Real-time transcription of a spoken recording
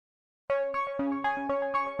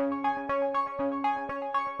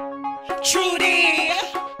Trudy,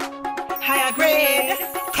 higher grade.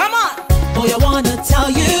 Come on. Boy, I wanna tell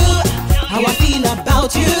you how I feel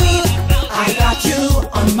about you. I got you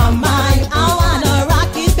on my mind. I wanna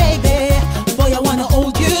rock it, baby. Boy, I wanna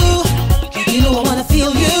hold you. You know I wanna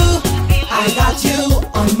feel you. I got you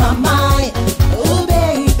on my mind. Oh,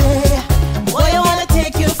 baby. Boy, I wanna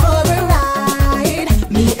take you for a ride.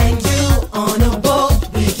 Me and you on a boat.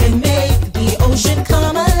 We can make the ocean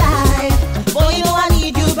come alive. Boy, you know I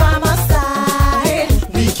need you by my side.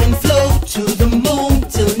 We can float to the moon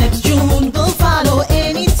till next June. We'll follow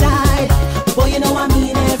any tide. Boy, you know I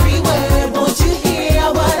mean every word. Won't you hear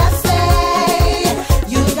what I say?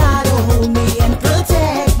 You gotta hold me and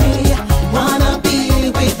protect me. Wanna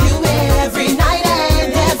be with you every night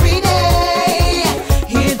and every day.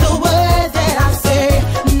 Hear the words that I say.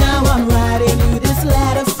 Now I'm writing you this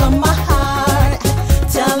letter from my heart,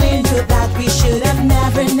 telling you that we should have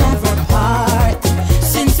never part.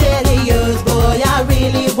 Sincerely yours, boy, I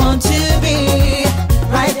really want to be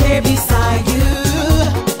right there beside you.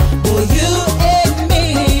 Boy, you and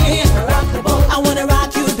me. Rock the boat. I wanna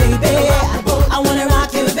rock you, baby. I wanna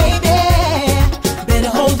rock you, baby. Better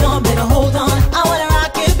hold on, better hold on. I wanna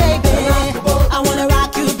rock you, baby. I wanna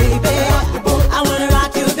rock you, baby. I wanna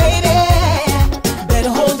rock you, baby. Better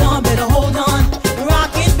hold on, better hold on.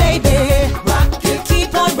 Rock it, baby. Rock it,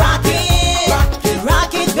 keep on rocking.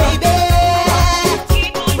 Rock it, baby.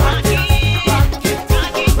 Keep on rocking.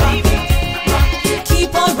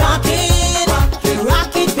 Keep on rocking.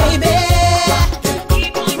 Rock it, baby.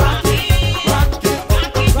 Keep on rocking.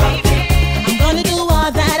 I'm gonna do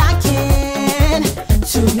all that I can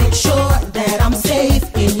to make sure that I'm safe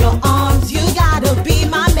in your arms. You gotta be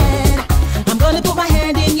my man. I'm gonna put my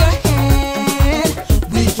hand in your hand.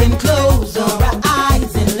 We can close our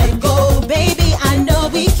eyes and let go, baby. I know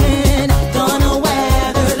we can. Gonna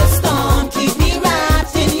weather the storm. Keep me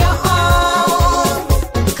wrapped in your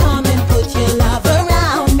arms. Come and put your love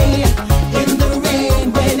around me. In the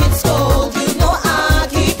rain when it's cold, you know I'll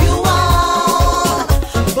keep you warm.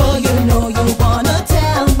 Boy, you know you wanna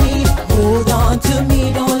tell me. Hold on to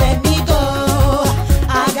me, don't let me go.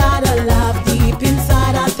 I got a love deep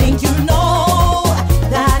inside. I think you know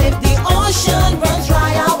that if the ocean runs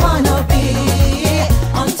dry, I wanna be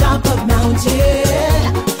on top of mountain.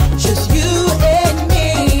 Just you and me.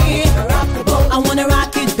 Rock the boat. I wanna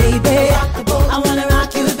rock it, baby. I wanna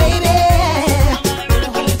rock you, baby.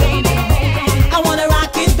 I wanna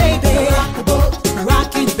rock it, baby.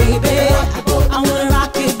 Rock it, baby. I wanna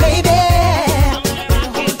rock it, baby.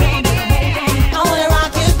 I wanna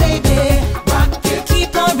rock it, baby.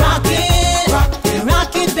 Keep on rocking.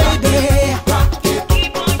 Rock it, baby.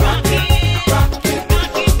 Keep on rocking.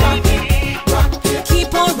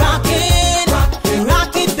 Keep on rocking.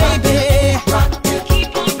 Rock it, baby.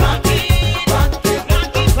 Keep on rocking.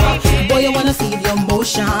 Boy, I wanna feel your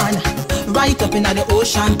motion right up in the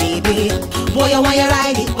ocean, baby. Boy, I want you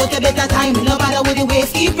ride it, but a better time. No matter with the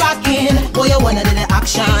waves, keep rocking. Boy, I want a little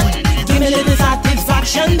action. Give me a little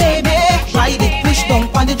satisfaction, baby. Ride it, push down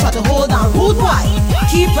on the try to hold on. Root wide,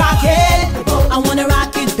 keep rocking.